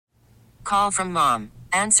Call from mom.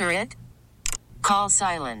 Answer it. Call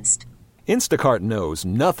silenced. Instacart knows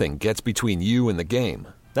nothing gets between you and the game.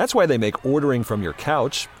 That's why they make ordering from your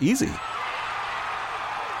couch easy.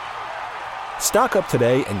 Stock up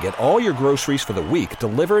today and get all your groceries for the week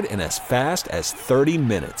delivered in as fast as 30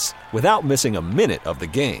 minutes without missing a minute of the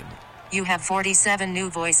game. You have 47 new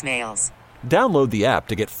voicemails. Download the app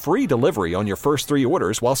to get free delivery on your first 3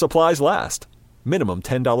 orders while supplies last. Minimum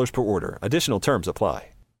 $10 per order. Additional terms apply.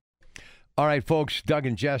 All right, folks, Doug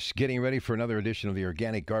and Jess getting ready for another edition of the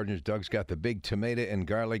Organic Gardeners. Doug's got the big tomato and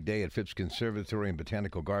garlic day at Phipps Conservatory and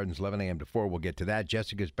Botanical Gardens, 11 a.m. to 4. We'll get to that.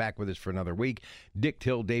 Jessica's back with us for another week. Dick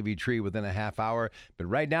Till, Davey Tree within a half hour. But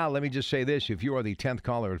right now, let me just say this. If you are the 10th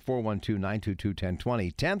caller at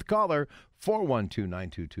 412-922-1020, 10th caller,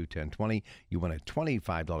 412-922-1020, you win a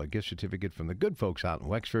 $25 gift certificate from the good folks out in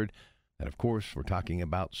Wexford. And, of course, we're talking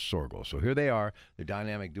about sorghum. So here they are, the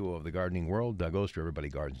dynamic duo of the gardening world, Doug Oster,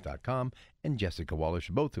 EverybodyGardens.com, and Jessica Wallace,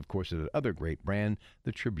 both, of course, at another great brand,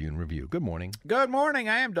 the Tribune Review. Good morning. Good morning.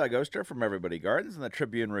 I am Doug Oster from Everybody Gardens and the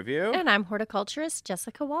Tribune Review. And I'm horticulturist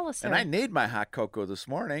Jessica Wallace. And I need my hot cocoa this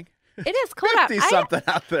morning. It is cold out. 50-something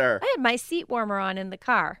out there. I had my seat warmer on in the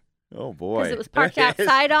car. Oh, boy. Because it was parked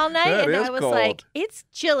outside all night, and I was cold. like, it's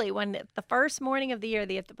chilly when the first morning of the year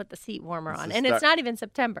they have to put the seat warmer on. And it's not even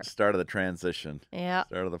September. Start of the transition. Yeah.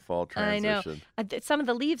 Start of the fall transition. I know. Some of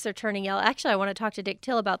the leaves are turning yellow. Actually, I want to talk to Dick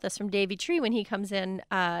Till about this from Davey Tree when he comes in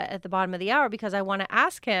at the bottom of the hour, because I want to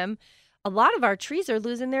ask him, a lot of our trees are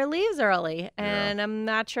losing their leaves early. And I'm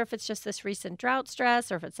not sure if it's just this recent drought stress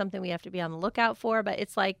or if it's something we have to be on the lookout for, but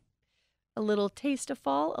it's like a little taste of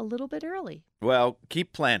fall a little bit early. Well,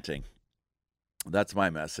 keep planting. That's my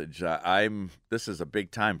message. This is a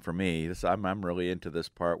big time for me. I'm really into this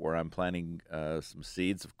part where I'm planting some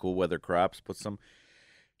seeds of cool weather crops. Put some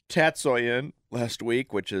tatsoi in last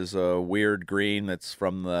week, which is a weird green that's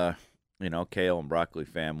from the kale and broccoli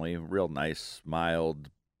family. Real nice, mild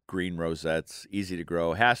green rosettes, easy to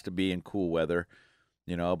grow. Has to be in cool weather,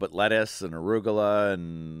 But lettuce and arugula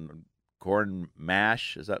and corn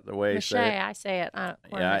mash, is that the way you say it? I say it.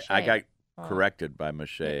 I got corrected by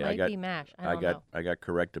Mache. It might be mash. I don't know. I got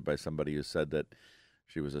corrected by somebody who said that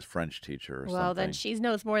she was a French teacher or something. Well, then she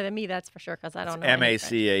knows more than me, that's for sure, because I don't know.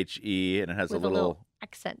 Mache, and it has with a little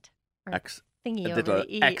accent. Thingy over the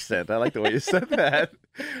E. Accent. I like the way you said that.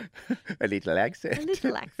 A little accent. A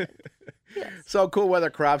little accent. Yes. So cool weather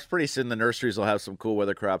crops. Pretty soon the nurseries will have some cool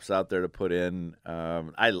weather crops out there to put in.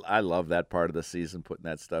 I love that part of the season, putting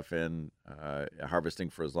that stuff in, harvesting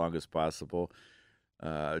for as long as possible.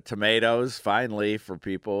 Tomatoes, finally, for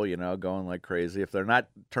people, going like crazy. If they're not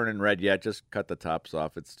turning red yet, just cut the tops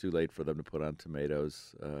off. It's too late for them to put on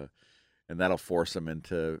tomatoes, and that'll force them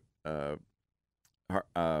into.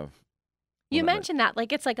 You mentioned that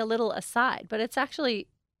like it's like a little aside, but it's actually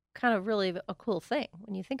kind of really a cool thing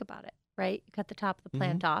when you think about it, right? You cut the top of the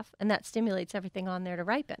plant off, and that stimulates everything on there to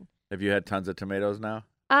ripen. Have you had tons of tomatoes now?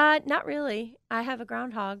 Not really. I have a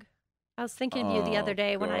groundhog. I was thinking of you the other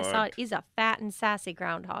day when I saw it. He's a fat and sassy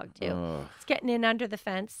groundhog, too. It's getting in under the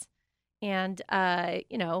fence and,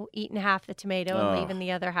 eating half the tomato and leaving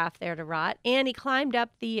the other half there to rot. And he climbed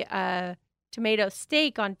up the tomato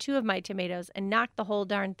stake on 2 of my tomatoes and knocked the whole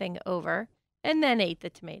darn thing over and then ate the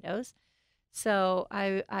tomatoes. So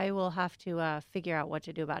I will have to figure out what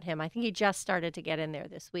to do about him. I think he just started to get in there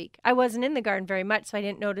this week. I wasn't in the garden very much, so I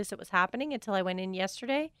didn't notice it was happening until I went in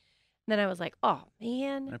yesterday. Then I was like, oh,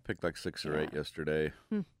 man. I picked like 6 or 8 yesterday.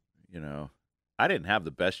 I didn't have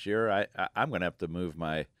the best year. I'm going to have to move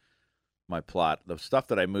my plot. The stuff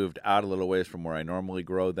that I moved out a little ways from where I normally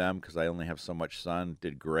grow them, because I only have so much sun,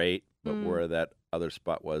 did great. But where that other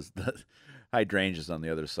spot was, the hydrangeas on the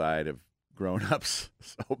other side have grown up so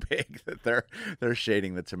big that they're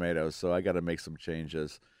shading the tomatoes. So I got to make some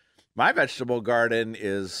changes. My vegetable garden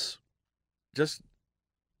is just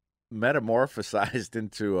metamorphosized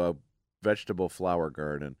into a vegetable flower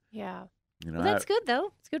garden. Yeah. Well, that's good,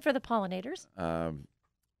 though. It's good for the pollinators. The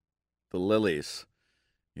lilies,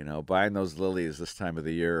 buying those lilies this time of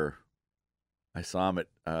the year. I saw them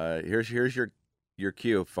at, here's your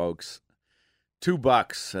cue, folks.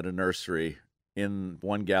 $2 at a nursery in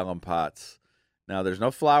 1-gallon pots. Now, there's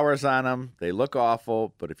no flowers on them. They look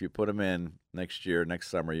awful, but if you put them in next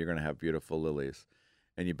summer, you're going to have beautiful lilies.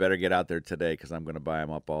 And you better get out there today because I'm going to buy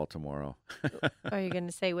them up all tomorrow. Are you going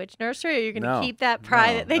to say which nursery? Or are you going to keep that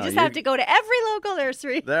private? They just have to go to every local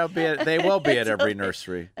nursery. They will be at every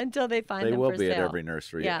nursery. Until they find them They will for be sale. at every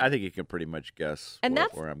nursery. Yeah. I think you can pretty much guess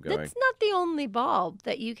where I'm going. That's not the only bulb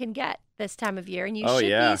that you can get this time of year. And you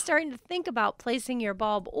should be starting to think about placing your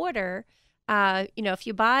bulb order. If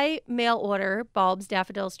you buy mail order bulbs,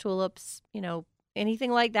 daffodils, tulips,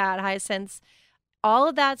 anything like that, hyacinths, all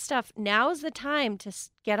of that stuff. Now is the time to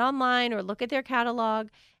get online or look at their catalog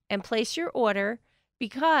and place your order,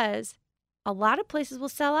 because a lot of places will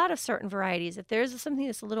sell out of certain varieties. If there's something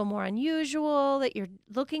that's a little more unusual that you're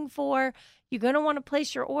looking for, you're going to want to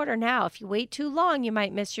place your order now. If you wait too long, you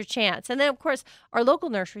might miss your chance. And then, of course, our local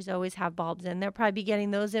nurseries always have bulbs in. They'll probably be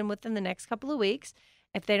getting those in within the next couple of weeks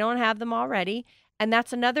if they don't have them already. And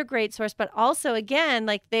that's another great source. But also, again,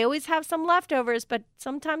 like they always have some leftovers, but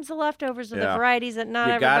sometimes the leftovers are the varieties that not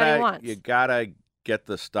everybody wants. You got to get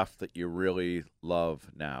the stuff that you really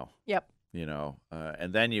love now. Yep.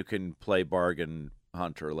 And then you can play bargain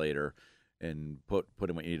hunter later and put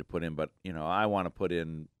in what you need to put in. But, I want to put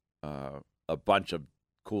in a bunch of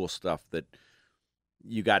cool stuff that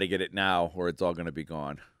you got to get it now or it's all going to be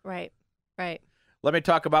gone. Right. Let me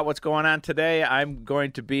talk about what's going on today. I'm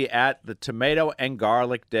going to be at the Tomato and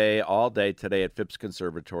Garlic Day all day today at Phipps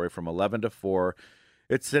Conservatory from 11 to 4.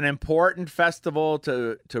 It's an important festival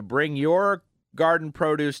to bring your garden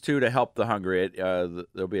produce to help the hungry.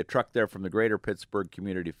 There'll be a truck there from the Greater Pittsburgh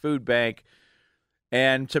Community Food Bank.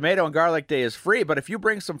 And Tomato and Garlic Day is free, but if you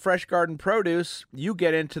bring some fresh garden produce, you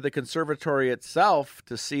get into the conservatory itself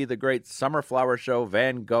to see the great summer flower show,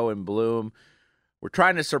 Van Gogh in Bloom. We're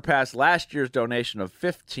trying to surpass last year's donation of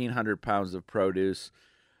 1,500 pounds of produce.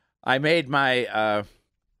 I made my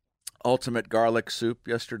ultimate garlic soup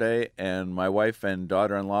yesterday, and my wife and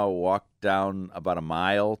daughter-in-law walked down about a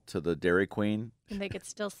mile to the Dairy Queen. And they could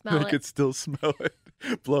still smell it. They could still smell it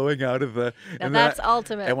blowing out of the... Now that's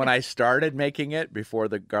ultimate. And when I started making it, before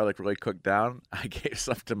the garlic really cooked down, I gave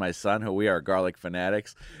some to my son, who we are garlic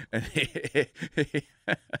fanatics. And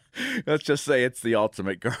let's just say it's the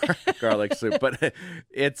ultimate garlic soup. But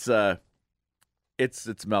it's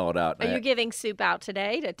mellowed out. Are you giving soup out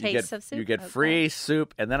today to taste of soup? You get free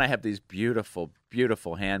soup, and then I have these beautiful,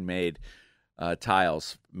 beautiful handmade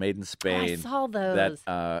tiles made in Spain. I saw those.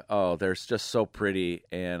 They're just so pretty,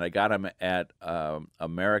 and I got them at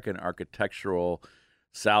American Architectural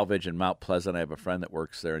Salvage in Mount Pleasant. I have a friend that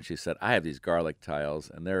works there, and she said, I have these garlic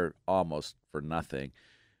tiles, and they're almost for nothing.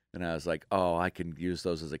 And I was like, I can use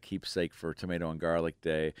those as a keepsake for Tomato and Garlic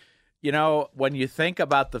Day. When you think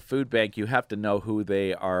about the food bank, you have to know who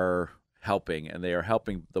they are helping, and they are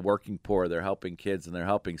helping the working poor, they're helping kids, and they're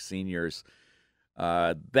helping seniors.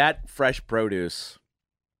 That fresh produce,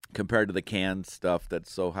 compared to the canned stuff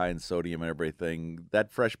that's so high in sodium and everything,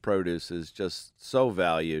 that fresh produce is just so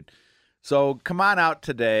valued. So come on out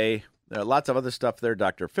today. There are lots of other stuff there.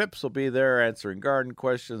 Dr. Phipps will be there answering garden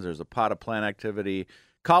questions. There's a pot of plant activity,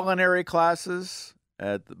 culinary classes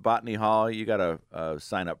at the Botany Hall. You got to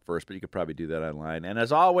sign up first, but you could probably do that online. And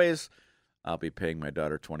as always, I'll be paying my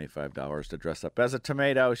daughter $25 to dress up as a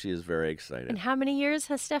tomato. She is very excited. And how many years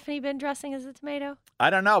has Stephanie been dressing as a tomato? I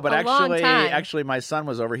don't know, but long time. actually, my son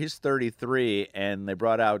was over. He's 33, and they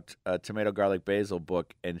brought out a tomato, garlic, basil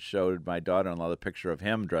book and showed my daughter-in-law the picture of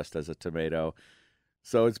him dressed as a tomato.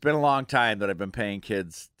 So it's been a long time that I've been paying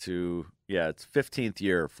kids to. It's 15th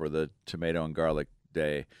year for the Tomato and Garlic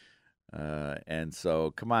Day. And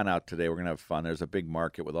so come on out today. We're going to have fun. There's a big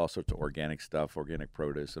market with all sorts of organic stuff, organic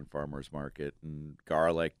produce and farmers market and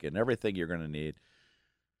garlic and everything you're going to need.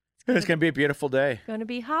 It's going to be a beautiful day. Going to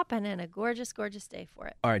be hopping and a gorgeous, gorgeous day for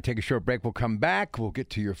it. All right, take a short break. We'll come back. We'll get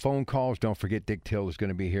to your phone calls. Don't forget Dick Till is going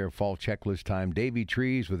to be here. Fall checklist time. Davey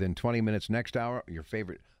Trees within 20 minutes next hour. Your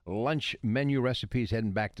favorite lunch menu recipes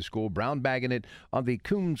heading back to school. Brown bagging it on the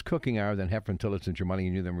Coons Cooking Hour. Then Heffron Tillotson, your money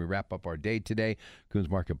you knew. Then we wrap up our day today. Coons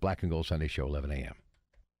Market Black and Gold Sunday Show, 11 a.m.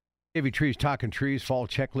 Davey Trees talking trees. Fall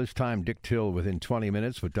checklist time. Dick Till within 20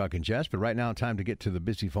 minutes with Doug and Jess. But right now, time to get to the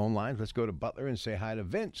busy phone lines. Let's go to Butler and say hi to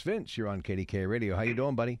Vince. Vince, you're on KDK Radio. How you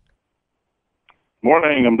doing, buddy?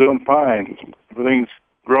 Morning. I'm doing fine. Everything's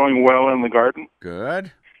growing well in the garden.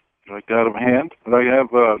 Good. Like out of hand. But I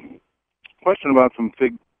have a question about some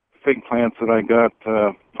fig plants that I got.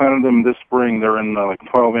 Planted them this spring. They're in like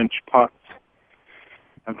 12-inch pots.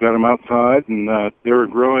 I've got them outside, and they were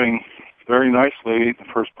growing very nicely the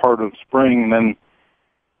first part of spring, and then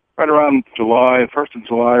right around July, 1st of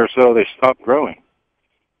July or so, they stopped growing.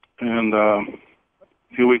 And a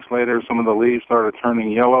few weeks later, some of the leaves started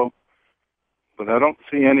turning yellow, but I don't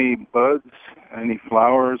see any buds, any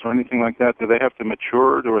flowers, or anything like that. Do they have to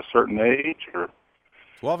mature to a certain age? Or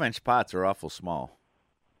 12-inch pots are awful small.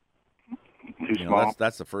 Too small?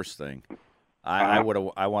 That's the first thing. I would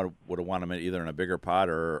have wanted them either in a bigger pot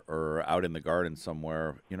or out in the garden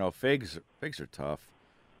somewhere. Figs are tough.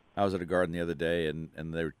 I was at a garden the other day and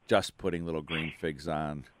they were just putting little green figs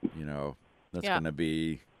on. That's going to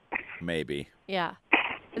be maybe. Yeah.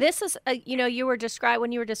 This is, when you were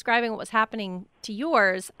describing what was happening to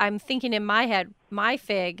yours, I'm thinking in my head, my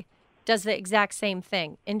fig does the exact same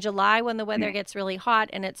thing. In July, when the weather gets really hot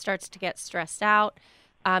and it starts to get stressed out,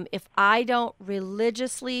 if I don't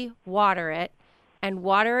religiously water it and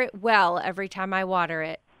water it well every time I water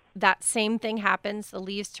it, that same thing happens. The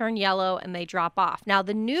leaves turn yellow and they drop off. Now,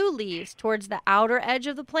 the new leaves towards the outer edge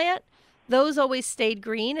of the plant, those always stayed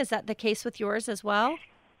green. Is that the case with yours as well?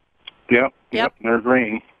 Yep. They're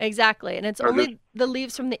green. Exactly. And it's only the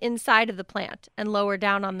leaves from the inside of the plant and lower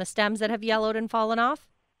down on the stems that have yellowed and fallen off.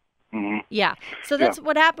 Mm-hmm. Yeah. So that's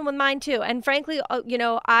what happened with mine too. And frankly,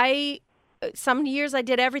 some years I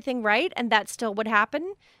did everything right and that still would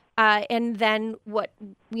happen. And then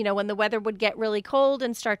when the weather would get really cold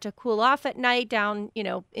and start to cool off at night down,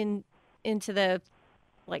 into the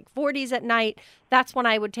 40s at night, that's when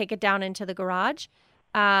I would take it down into the garage.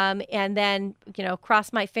 And then,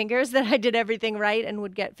 cross my fingers that I did everything right and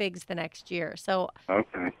would get figs the next year. So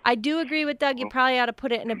I do agree with Doug. You probably ought to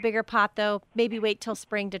put it in a bigger pot, though. Maybe wait till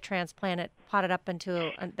spring to transplant it, pot it up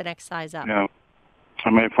into the next size up. Yeah. I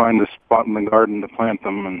may find a spot in the garden to plant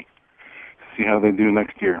them and see how they do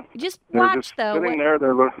next year. Just they're watch, just though. Sitting there,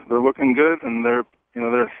 they're looking good, and they're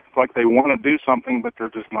like they want to do something, but they're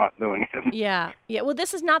just not doing it. Yeah. Well,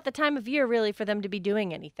 this is not the time of year really for them to be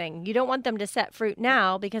doing anything. You don't want them to set fruit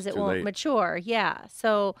now because it won't mature. Yeah.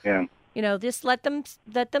 So, just let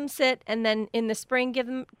them sit, and then in the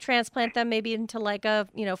spring transplant them maybe into like a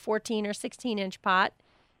 14 or 16-inch pot,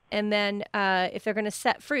 and then if they're going to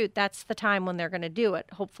set fruit, that's the time when they're going to do it.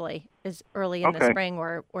 Hopefully, is early in the spring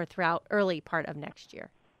or throughout early part of next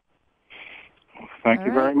year. Thank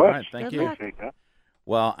you very much. All right, thank you. Appreciate that.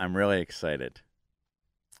 Well, I'm really excited.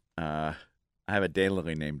 I have a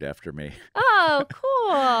daylily named after me. Oh,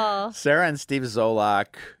 cool. Sarah and Steve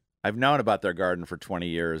Zolak. I've known about their garden for 20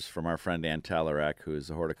 years from our friend Ann Talarak, who's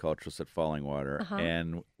a horticulturist at Fallingwater,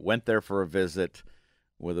 and went there for a visit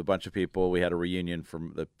with a bunch of people. We had a reunion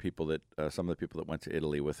from the people that some of the people that went to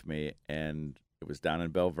Italy with me, and it was down in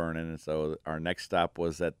Bell Vernon. And so our next stop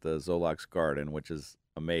was at the Zolak's garden, which is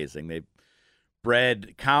amazing. They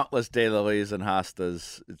bred countless daylilies and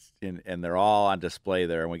hostas, and they're all on display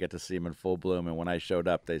there, and we get to see them in full bloom. And when I showed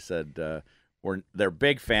up, they said they're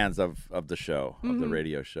big fans of the show, of the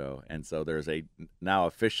radio show. And so there's now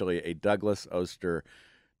officially a Douglas Oster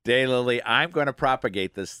daylily. I'm going to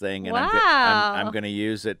propagate this thing, and I'm going to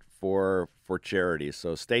use it for charity.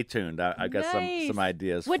 So stay tuned. I've got some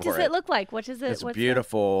ideas. What does it look like? What is it? It's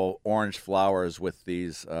beautiful orange flowers with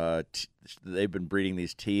these. They've been breeding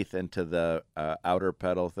these teeth into the outer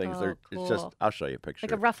petal things. Cool. It's just. I'll show you a picture.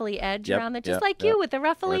 Like a ruffly edge around it, just like you with the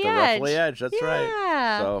ruffly edge. Ruffly edge. That's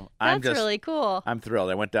right. So that's really cool. I'm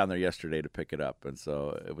thrilled. I went down there yesterday to pick it up, and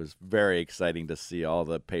so it was very exciting to see all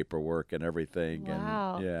the paperwork and everything.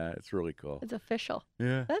 Wow. And yeah, it's really cool. It's official.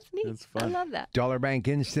 Yeah, that's neat. It's fun. I love that. Dollar Bank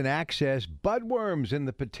Instant Access, budworms in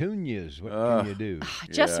the petunias. What can you do? I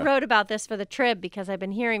just wrote about this for the Trib because I've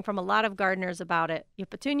been hearing from a lot of gardeners about it. Your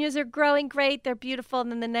petunias are growing great. They're beautiful.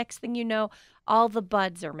 And then the next thing you know, all the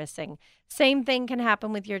buds are missing. Same thing can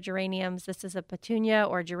happen with your geraniums. This is a petunia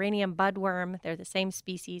or geranium budworm. They're the same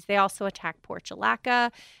species. They also attack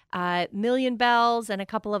portulaca, million bells, and a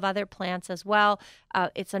couple of other plants as well.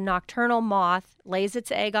 It's a nocturnal moth, lays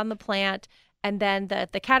its egg on the plant, and then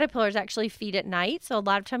the caterpillars actually feed at night. So a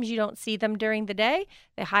lot of times you don't see them during the day.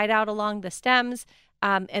 They hide out along the stems,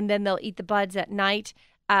 and then they'll eat the buds at night.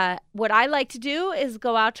 What I like to do is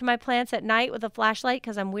go out to my plants at night with a flashlight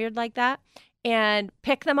because I'm weird like that, and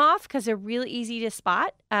pick them off because they're really easy to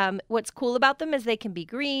spot. What's cool about them is they can be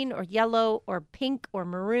green or yellow or pink or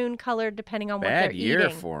maroon colored depending on what they're eating. Bad year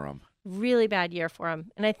for them. Really bad year for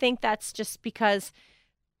them. And I think that's just because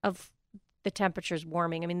of the temperatures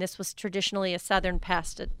warming. I mean, this was traditionally a southern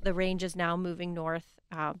pest. The range is now moving north.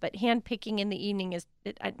 But hand picking in the evening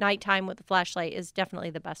at nighttime with the flashlight is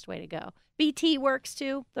definitely the best way to go. BT works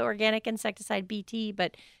too, the organic insecticide BT,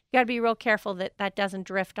 but you got to be real careful that doesn't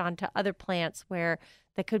drift onto other plants where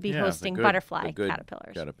that could be hosting butterfly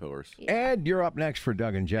caterpillars. Yeah. Ed, you're up next for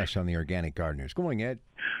Doug and Jess on the Organic Gardeners. Good morning, Ed.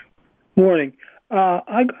 Morning.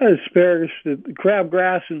 I got asparagus. The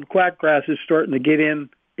crabgrass and quackgrass is starting to get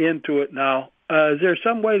into it now. Is there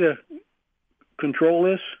some way to control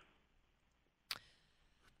this?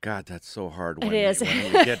 God, that's so hard when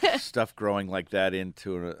you get stuff growing like that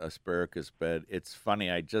into an asparagus bed. It's funny.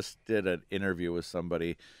 I just did an interview with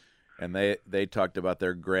somebody, and they talked about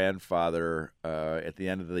their grandfather at the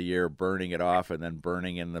end of the year burning it off and then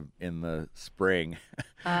burning in the spring,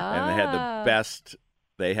 and they had the best.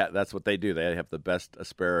 That's what they do. They have the best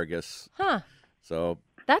asparagus. Huh. So.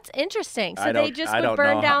 That's interesting. So they just would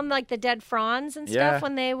burn down like the dead fronds and stuff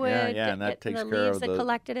when they would and that get takes the care leaves of that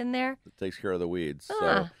collected in there. It takes care of the weeds.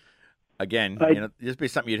 Huh. again, just be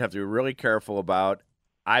something you'd have to be really careful about.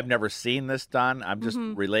 I've never seen this done. I'm just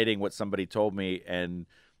relating what somebody told me, and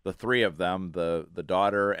the three of them, the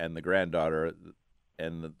daughter and the granddaughter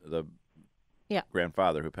and the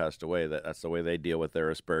grandfather who passed away, that's the way they deal with their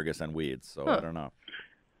asparagus and weeds. So I don't know.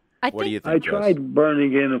 What do you think, I tried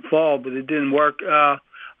burning it in the fall, but it didn't work.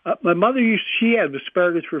 My mother she had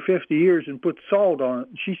asparagus for 50 years and put salt on it.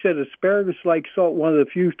 She said asparagus likes salt, one of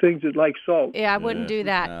the few things that likes salt. Yeah, I wouldn't do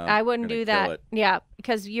that. No, I wouldn't do that. it. Yeah,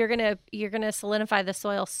 because you're gonna solidify the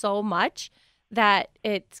soil so much that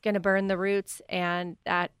it's gonna burn the roots, and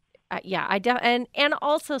that and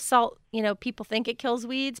also salt. People think it kills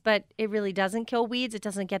weeds, but it really doesn't kill weeds. It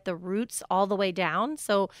doesn't get the roots all the way down,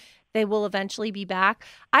 so they will eventually be back.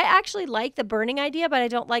 I actually like the burning idea, but I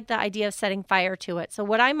don't like the idea of setting fire to it. So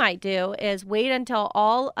what I might do is wait until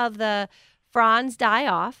all of the fronds die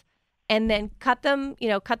off and then cut them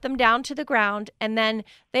down to the ground. And then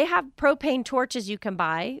they have propane torches you can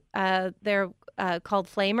buy. They're called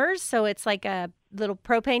flamers. So it's like a little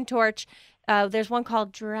propane torch. There's one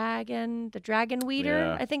called the Dragon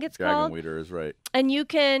Weeder, I think it's called. Dragon Weeder is right. And you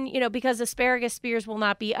can, because asparagus spears will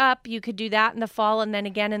not be up, you could do that in the fall and then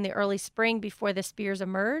again in the early spring before the spears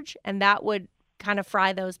emerge, and that would kind of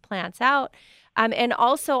fry those plants out. And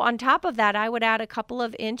also on top of that, I would add a couple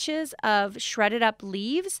of inches of shredded up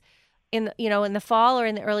leaves in the fall or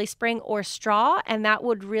in the early spring, or straw, and that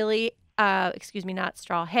would really, not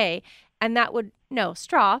straw, hay,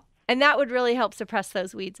 straw, and that would really help suppress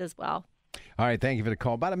those weeds as well. All right, thank you for the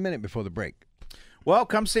call. About a minute before the break. Well,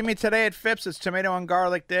 come see me today at Phipps. It's Tomato and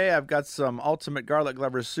Garlic Day. I've got some ultimate garlic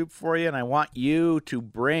lover soup for you, and I want you to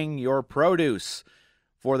bring your produce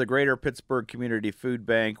for the Greater Pittsburgh Community Food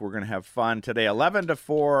Bank. We're going to have fun today, 11 to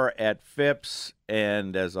 4 at Phipps.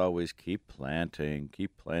 And as always, keep planting,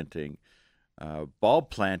 keep planting.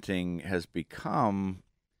 Bulb planting has become,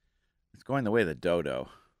 it's going the way of the dodo.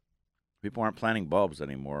 People aren't planting bulbs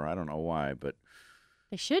anymore. I don't know why, but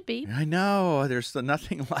they should be. I know. There's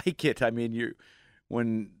nothing like it. I mean,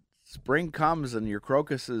 when spring comes and your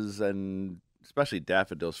crocuses, and especially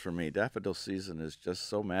daffodils for me, daffodil season is just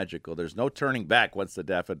so magical. There's no turning back once the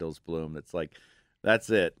daffodils bloom. It's like, that's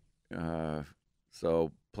it.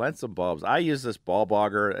 So plant some bulbs. I use this bulb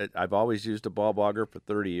auger. I've always used a bulb auger for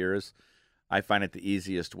 30 years. I find it the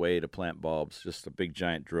easiest way to plant bulbs, just a big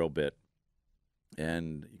giant drill bit.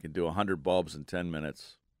 And you can do 100 bulbs in 10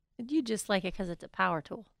 minutes. You just like it because it's a power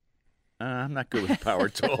tool. I'm not good with power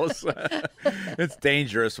tools. It's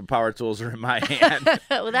dangerous when power tools are in my hand.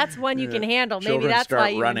 Well, that's one you can handle. Maybe Children that's start why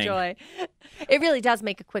you running. enjoy. It really does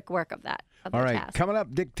make a quick work of that. All right, task. Coming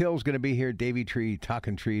up, Dick Till's going to be here. Davey Tree,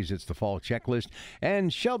 Talking Trees. It's the fall checklist.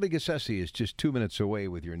 And Shelby Gassesi is just 2 minutes away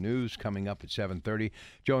with your news coming up at 7:30.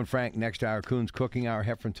 Joe and Frank, next hour, Coons Cooking Hour,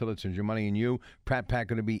 Heffron Tillotson and Your Money and You. Pratt Pack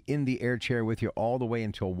going to be in the air chair with you all the way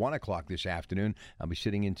until 1 o'clock this afternoon. I'll be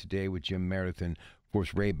sitting in today with Jim Meredith and, of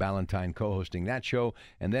course, Ray Ballantyne co-hosting that show.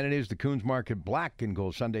 And then it is the Coons Market Black and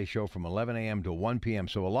Gold Sunday show from 11 a.m. to 1 p.m.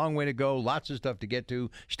 So a long way to go. Lots of stuff to get to.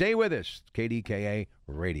 Stay with us. KDKA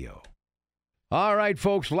Radio. All right,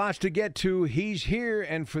 folks, lots to get to. He's here,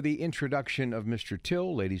 and for the introduction of Mr.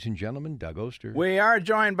 Till, ladies and gentlemen, Doug Oster. We are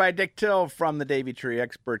joined by Dick Till from the Davey Tree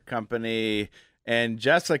Expert Company. And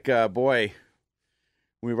Jessica, boy,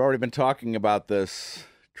 we've already been talking about this.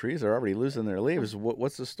 Trees are already losing their leaves.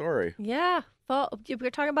 What's the story? Yeah, we're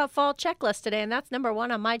talking about fall checklist today, and that's number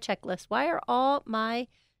one on my checklist. Why are all my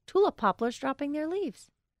tulip poplars dropping their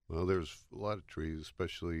leaves? Well, there's a lot of trees,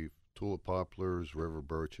 especially tulip poplars, river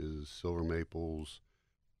birches, silver maples,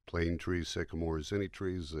 plane trees, sycamores, any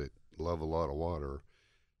trees that love a lot of water.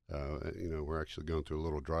 We're actually going through a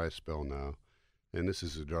little dry spell now, and this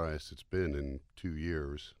is the driest it's been in 2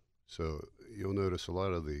 years. So you'll notice a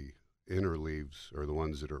lot of the inner leaves are the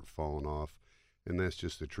ones that are falling off, and that's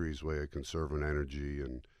just the tree's way of conserving energy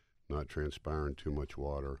and not transpiring too much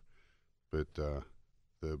water. But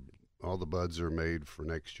all the buds are made for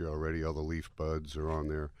next year already. All the leaf buds are on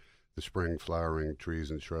there. The spring flowering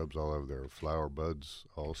trees and shrubs all have their flower buds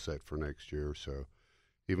all set for next year. So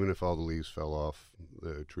even if all the leaves fell off,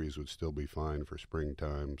 the trees would still be fine for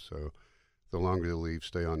springtime. So the longer the leaves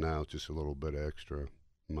stay on now, it's just a little bit extra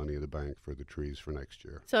money in the bank for the trees for next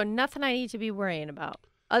year. So nothing I need to be worrying about,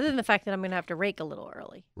 other than the fact that I'm going to have to rake a little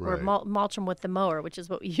early, Right. or mulch them with the mower, which is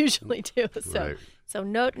what we usually do. Right. So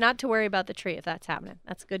not to worry about the tree if that's happening.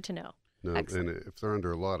 That's good to know. No, Excellent. and if they're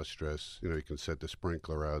under a lot of stress, you can set the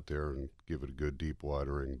sprinkler out there and give it a good deep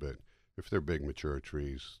watering. But if they're big, mature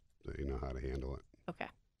trees, you know how to handle it. Okay.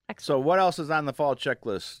 So Excellent. what else is on the fall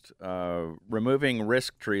checklist? Removing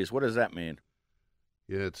risk trees. What does that mean?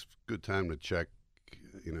 Yeah, it's a good time to check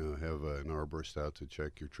have an arborist out to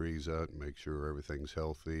check your trees out and make sure everything's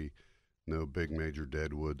healthy. No big major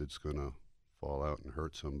dead wood that's going to fall out and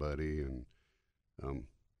hurt somebody, and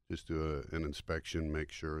just do an inspection,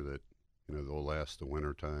 make sure that they'll last the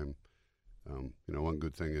winter time. One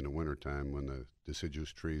good thing in the wintertime when the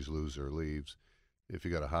deciduous trees lose their leaves, if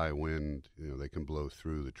you got a high wind, they can blow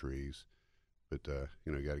through the trees. But,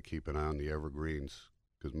 you got to keep an eye on the evergreens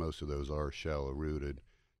because most of those are shallow rooted.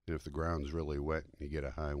 And if the ground's really wet and you get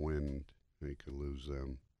a high wind, you can lose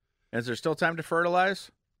them. Is there still time to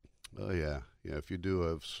fertilize? Oh, yeah. Yeah, if you do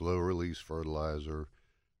a slow release fertilizer,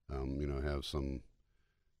 have some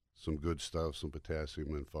good stuff, some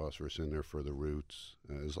potassium and phosphorus in there for the roots.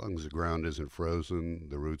 As long as the ground isn't frozen,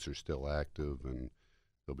 the roots are still active and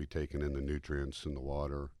they'll be taking in the nutrients in the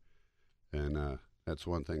water. And that's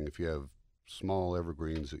one thing. If you have small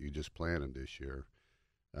evergreens that you just planted this year,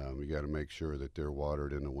 you got to make sure that they're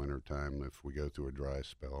watered in the wintertime if we go through a dry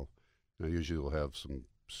spell. Usually we'll have some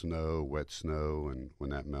snow, wet snow, and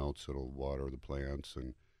when that melts, it'll water the plants.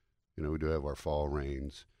 And, we do have our fall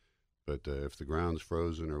rains. But if the ground's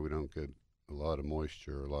frozen or we don't get a lot of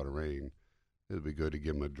moisture or a lot of rain, it'd be good to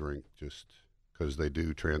give them a drink just because they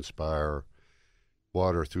do transpire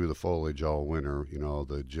water through the foliage all winter, all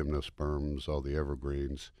the gymnosperms, all the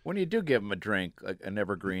evergreens. When you do give them a drink, like an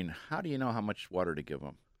evergreen, how do you know how much water to give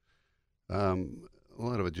them? A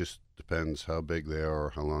lot of it just depends how big they are,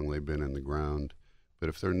 how long they've been in the ground. But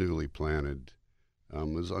if they're newly planted,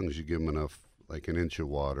 as long as you give them enough, like an inch of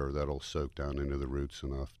water, that'll soak down into the roots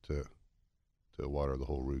enough to water the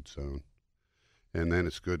whole root zone. And then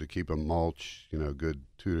it's good to keep them mulch, good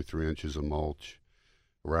 2 to 3 inches of mulch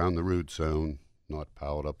around the root zone, not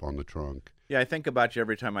piled up on the trunk. Yeah, I think about you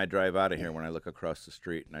every time I drive out of here when I look across the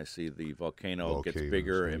street and I see the volcano gets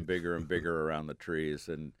bigger and bigger and bigger around the trees.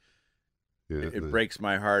 And it breaks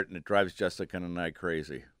my heart and it drives Jessica and I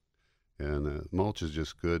crazy. And mulch is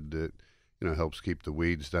just good. It helps keep the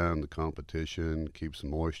weeds down, the competition, keeps the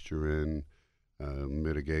moisture in,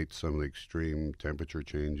 mitigates some of the extreme temperature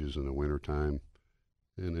changes in the wintertime.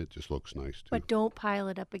 And it just looks nice, too. But don't pile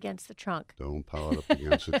it up against the trunk. Don't pile it up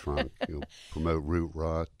against the trunk. You'll promote root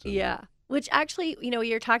rot. Yeah. Which actually,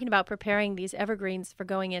 you're talking about preparing these evergreens for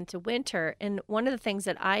going into winter. And one of the things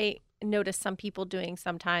that I notice some people doing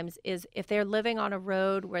sometimes is if they're living on a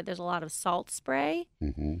road where there's a lot of salt spray,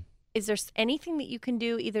 is there anything that you can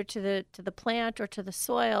do either to the plant or to the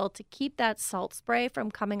soil to keep that salt spray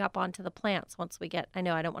from coming up onto the plants once we get, I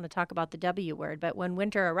know I don't want to talk about the W word, but when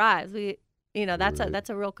winter arrives, that's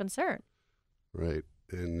a real concern. Right.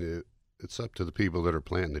 And it's up to the people that are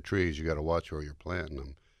planting the trees. You got to watch where you're planting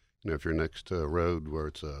them. If you're next to a road where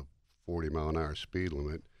it's a 40-mile-an-hour speed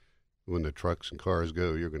limit, when the trucks and cars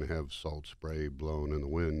go, you're going to have salt spray blowing in the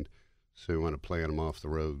wind. So you want to plant them off the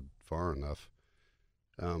road far enough.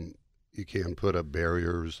 You can put up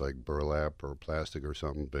barriers like burlap or plastic or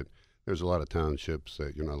something, but there's a lot of townships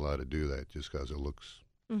that you're not allowed to do that just because it looks,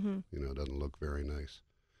 doesn't look very nice.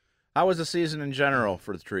 How was the season in general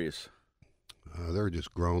for the trees? They're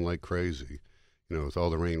just growing like crazy. With all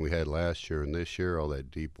the rain we had last year and this year, all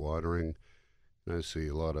that deep watering, I see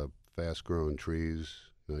a lot of fast-growing trees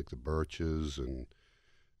like the birches and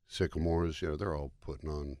sycamores. They're all putting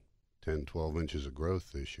on 10, 12 inches of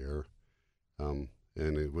growth this year.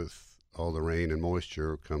 With all the rain and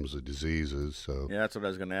moisture comes the diseases. So yeah, that's what I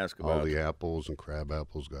was going to ask about. All the apples and crab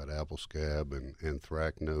apples got apple scab and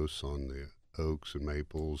anthracnose on the oaks and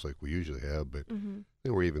maples like we usually have, but then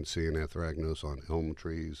we're even seeing anthracnose on elm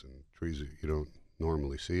trees and trees that you don't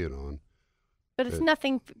normally see it on. But it's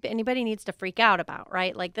nothing anybody needs to freak out about,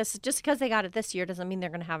 right? Like this, just because they got it this year doesn't mean they're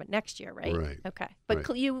going to have it next year, right? Right. Okay. But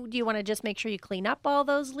do you want to just make sure you clean up all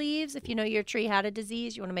those leaves? If you know your tree had a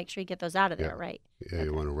disease, you want to make sure you get those out of there, right? Yeah, okay.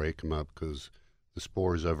 You want to rake them up because the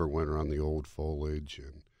spores overwinter on the old foliage,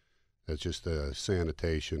 and that's just a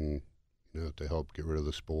sanitation, to help get rid of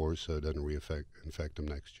the spores so it doesn't infect them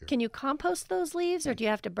next year. Can you compost those leaves, or do you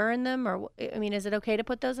have to burn them? Or, is it okay to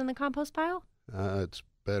put those in the compost pile? It's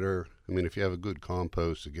better. If you have a good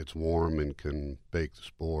compost, it gets warm and can bake the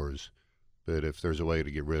spores. But if there's a way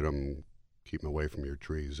to get rid of them, keep them away from your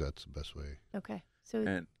trees, that's the best way. Okay.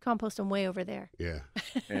 So compost them way over there. Yeah.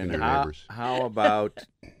 And how about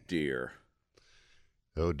deer?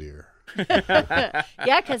 Oh, dear. Yeah,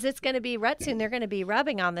 because it's going to be rut soon. They're going to be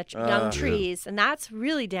rubbing on the young trees, and that's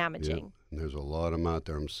really damaging. Yeah. And there's a lot of them out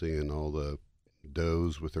there. I'm seeing all the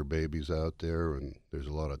does with their babies out there, and there's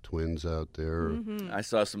a lot of twins out there. I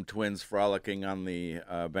saw some twins frolicking on the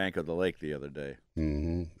bank of the lake the other day.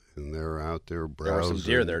 And they're out there browsing. There were some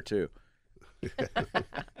deer there, too. Oh,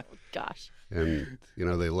 gosh. And,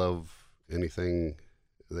 they love anything.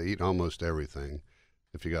 They eat almost everything.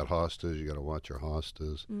 If you got hostas, you got to watch your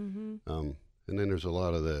hostas. Mm-hmm. And then there's a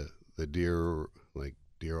lot of the deer, like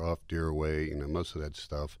deer off, deer away. Most of that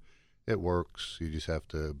stuff, it works. You just have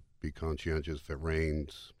to be conscientious. If it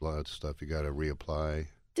rains, a lot of stuff you got to reapply.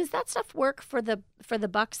 Does that stuff work for the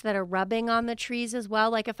bucks that are rubbing on the trees as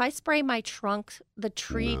well? Like if I spray my trunk, the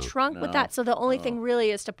tree trunk with that, so the only thing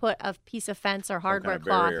really is to put a piece of fence or hardware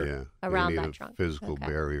cloth around that trunk. Physical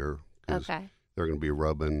barrier. Okay. They're going to be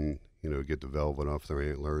rubbing, get the velvet off their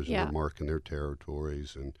antlers, and they're marking their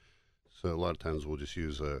territories. And so a lot of times we'll just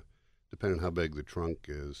use depending on how big the trunk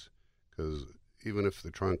is, because even if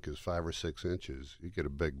the trunk is 5 or 6 inches, you get a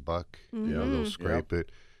big buck, they'll scrape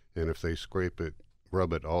it. And if they scrape it,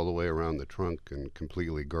 rub it all the way around the trunk and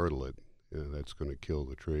completely girdle it, that's going to kill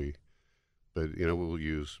the tree. But, we'll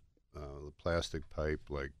use the plastic pipe,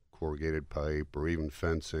 like corrugated pipe, or even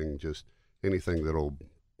fencing, just anything that'll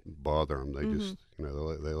bother them. They just,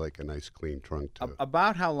 they like a nice clean trunk.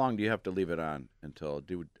 About how long do you have to leave it on until,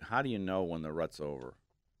 how do you know when the rut's over?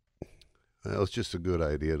 Well, it's just a good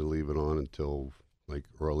idea to leave it on until like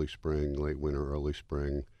early spring, late winter, early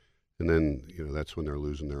spring. And then, that's when they're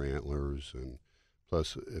losing their antlers. And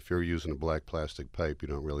plus, if you're using a black plastic pipe, you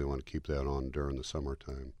don't really want to keep that on during the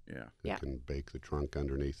summertime. It can bake the trunk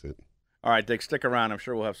underneath it. All right, Dick, stick around. I'm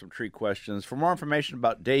sure we'll have some tree questions. For more information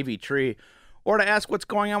about Davey Tree or to ask what's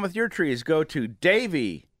going on with your trees, go to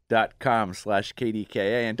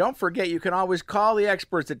davey.com/KDKA. And don't forget, you can always call the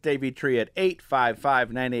experts at Davey Tree at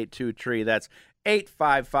 855-982-TREE. That's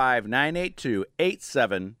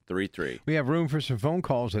 855-982-8733. We have room for some phone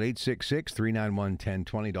calls at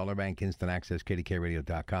 866-391-1020. Dollar Bank Instant Access,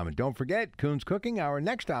 KDKRadio.com. And don't forget, Coons Cooking Hour,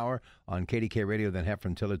 next hour on KDK Radio, then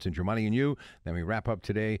Heffron Tillotson and Your Money and You. Then we wrap up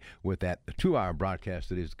today with that 2-hour broadcast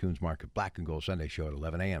that is the Coons Market Black and Gold Sunday Show at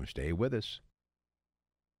 11 a.m. Stay with us.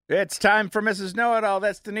 It's time for Mrs. Know-It-All.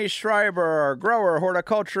 That's Denise Schreiber, grower,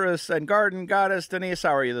 horticulturist, and garden goddess. Denise,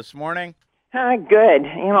 how are you this morning? Hi, good.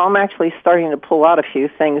 I'm actually starting to pull out a few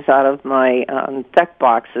things out of my deck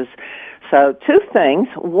boxes. So 2 things.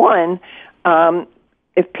 One,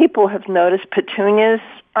 if people have noticed, petunias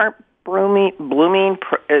aren't blooming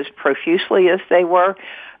as profusely as they were.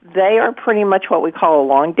 They are pretty much what we call a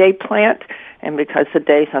long day plant, and because the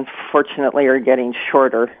days unfortunately are getting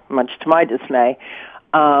shorter, much to my dismay,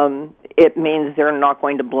 it means they're not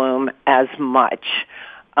going to bloom as much.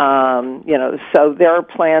 So there are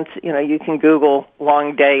plants, you can Google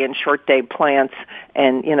long day and short day plants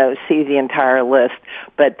and, see the entire list.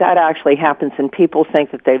 But that actually happens, and people think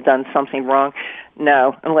that they've done something wrong.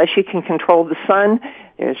 No, unless you can control the sun,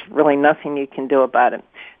 there's really nothing you can do about it.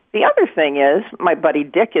 The other thing is, my buddy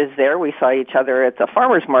Dick is there. We saw each other at the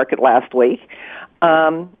farmer's market last week.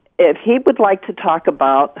 If he would like to talk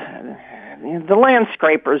about, the land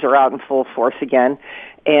scrapers are out in full force again.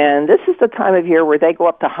 And this is the time of year where they go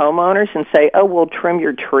up to homeowners and say, oh, we'll trim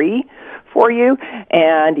your tree for you.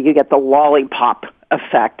 And you get the lollipop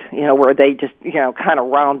effect, where they just, kind of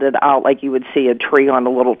round it out like you would see a tree on a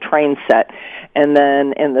little train set. And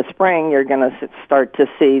then in the spring, you're going to start to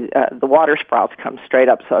see the water sprouts come straight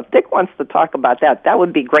up. So if Dick wants to talk about that, that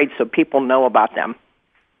would be great so people know about them.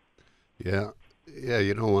 Yeah,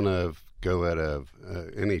 you don't want to go at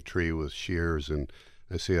any tree with shears, and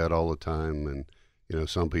I see that all the time. And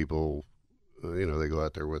some people, they go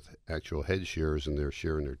out there with actual head shears and they're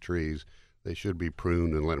shearing their trees. They should be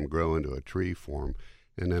pruned and let them grow into a tree form.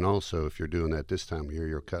 And then also, if you're doing that this time of year,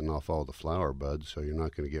 you're cutting off all the flower buds, so you're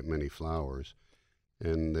not going to get many flowers.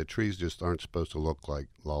 And the trees just aren't supposed to look like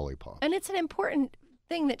lollipops. And it's an important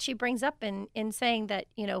thing that she brings up in saying that,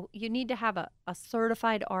 you need to have a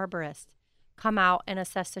certified arborist come out and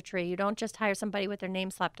assess the tree. You don't just hire somebody with their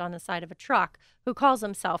name slapped on the side of a truck who calls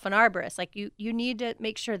himself an arborist. Like you need to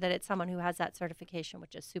make sure that it's someone who has that certification,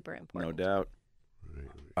 which is super important. No doubt.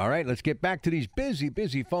 All right, let's get back to these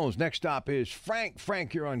busy phones. Next stop is Frank.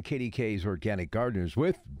 Frank, you're on KDK's Organic Gardeners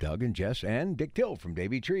with Doug and Jess and Dick Till from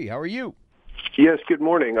Davey Tree. How are you? Yes, good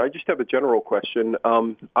morning. I just have a general question.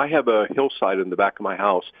 I have a hillside in the back of my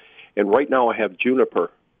house, and right now I have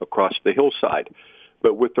juniper across the hillside.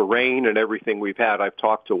 But with the rain and everything we've had, I've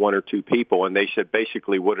talked to 1 or 2 people, and they said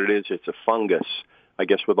basically what it is, it's a fungus, I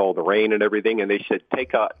guess, with all the rain and everything. And they said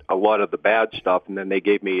take out a lot of the bad stuff, and then they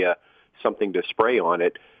gave me something to spray on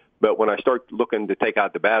it. But when I start looking to take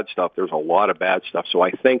out the bad stuff, there's a lot of bad stuff. So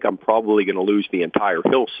I think I'm probably going to lose the entire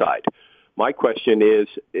hillside. My question is,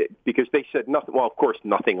 because they said nothing, well, of course,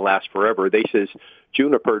 nothing lasts forever. They says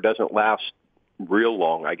juniper doesn't last real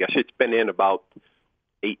long. I guess it's been in about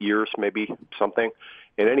 8 years, maybe something.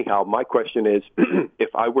 And anyhow, my question is,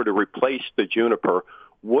 if I were to replace the juniper,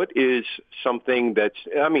 what is something that's,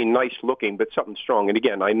 I mean, nice looking, but something strong? And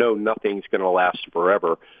again, I know nothing's going to last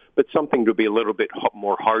forever, but something to be a little bit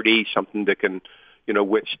more hardy, something that can,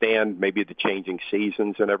 withstand maybe the changing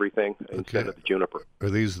seasons and everything instead of the juniper. Are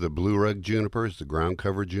these the blue rug junipers, the ground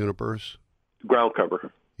cover junipers? Ground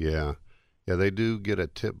cover. Yeah. Yeah, they do get a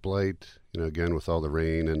tip blight, again, with all the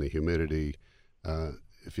rain and the humidity.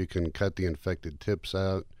 If you can cut the infected tips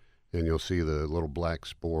out, and you'll see the little black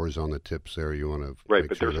spores on the tips there. You want to right,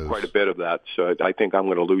 but there's quite a bit of that, so I think I'm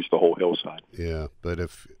going to lose the whole hillside. Yeah, but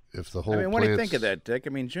if the whole what do you think of that, Dick? I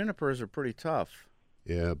mean, junipers are pretty tough.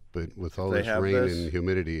 Yeah, but with all this rain and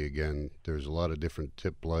humidity again, there's a lot of different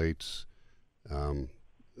tip blights.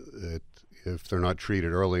 If they're not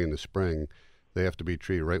treated early in the spring, they have to be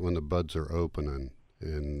treated right when the buds are opening,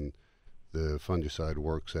 and the fungicide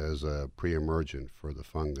works as a pre-emergent for the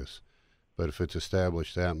fungus. But if it's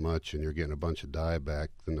established that much and you're getting a bunch of dieback,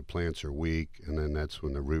 then the plants are weak, and then that's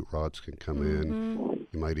when the root rots can come in.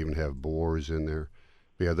 You might even have borers in there.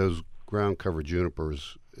 But yeah, those ground cover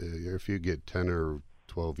junipers, if you get 10 or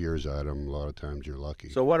 12 years out of them, a lot of times you're lucky.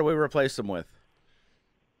 So what do we replace them with?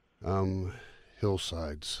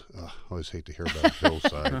 Hillsides. I always hate to hear about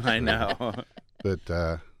hillsides. I know.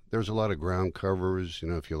 But there's a lot of ground covers,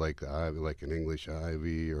 if you like the ivy, like an English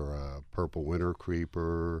ivy or a purple winter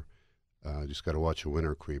creeper. Just got to watch a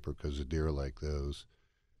winter creeper because the deer like those.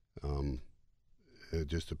 It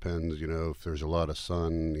just depends, if there's a lot of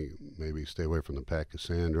sun, maybe stay away from the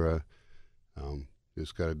Pachysandra.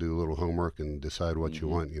 Just got to do a little homework and decide what you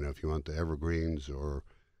want. If you want the evergreens or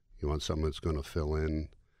you want something that's going to fill in.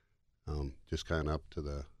 Just kind of up to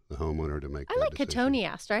the homeowner to make. I like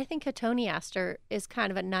cotoneaster. I think cotoneaster is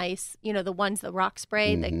kind of a nice, the ones, the rock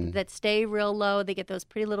spray that stay real low. They get those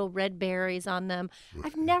pretty little red berries on them. Right.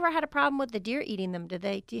 I've never had a problem with the deer eating them.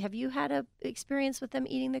 Have you had a experience with them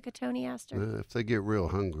eating the cotoneaster? If they get real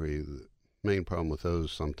hungry, the main problem with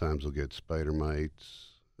those sometimes they'll get spider mites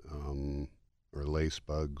or lace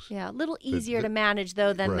bugs. Yeah, a little easier to manage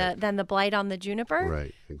though than the blight on the juniper.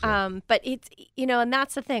 Right. Exactly. But it's and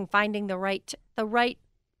that's the thing, finding the right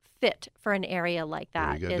fit for an area like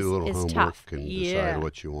that you got to do a little homework tough. And decide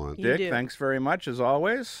what you want. Dick, thanks very much as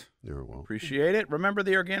always. You're welcome. Appreciate it. Remember,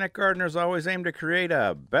 the organic gardeners always aim to create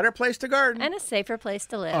a better place to garden. And a safer place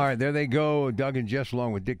to live. All right, there they go. Doug and Jess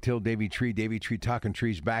along with Dick Till, Davey Tree. Davey Tree Talking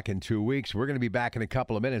Trees back in 2 weeks. We're going to be back in a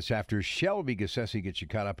couple of minutes after Shelby Gassesi gets you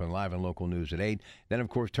caught up in live and local news at 8. Then, of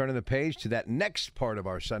course, turning the page to that next part of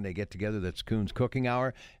our Sunday get-together. That's Coon's Cooking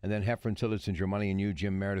Hour. And then Heffron Tillotson, Germani and you,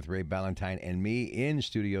 Jim Meredith, Ray Ballantyne, and me in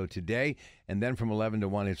studio today. And then from 11 to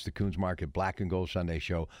 1, it's the Coons Market Black and Gold Sunday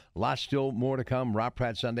show. Lots still more to come. Rob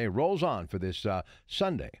Pratt Sunday rolls on for this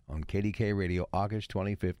Sunday on KDK Radio, August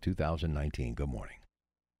 25th, 2019. Good morning.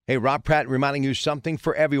 Hey, Rob Pratt reminding you something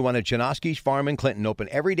for everyone at Janoski's Farm in Clinton. Open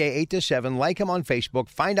every day 8 to 7. Like him on Facebook.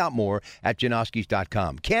 Find out more at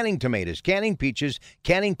janoskis.com. Canning tomatoes, canning peaches,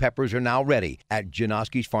 canning peppers are now ready at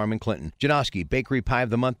Janoski's Farm in Clinton. Janoski Bakery Pie of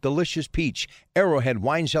the Month, Delicious Peach. Arrowhead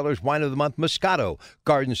Wine Cellars Wine of the Month, Moscato.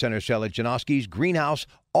 Garden Center sale at Janoski's Greenhouse.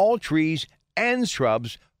 All trees and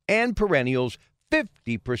shrubs and perennials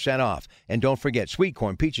 50% off. And don't forget sweet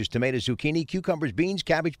corn, peaches, tomatoes, zucchini, cucumbers, beans,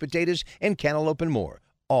 cabbage, potatoes, and cantaloupe and more.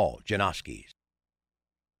 All Janoski's.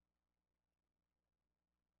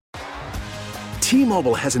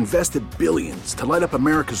 T-Mobile has invested billions to light up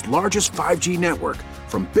America's largest 5G network,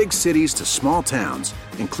 from big cities to small towns,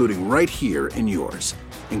 including right here in yours.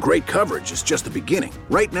 And great coverage is just the beginning.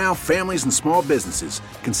 Right now, families and small businesses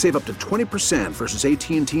can save up to 20% versus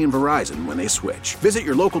AT&T and Verizon when they switch. Visit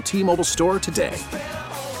your local T-Mobile store today.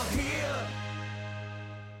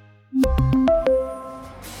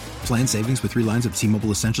 Plan savings with 3 lines of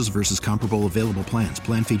T-Mobile Essentials versus comparable available plans.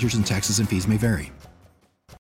 Plan features and taxes and fees may vary.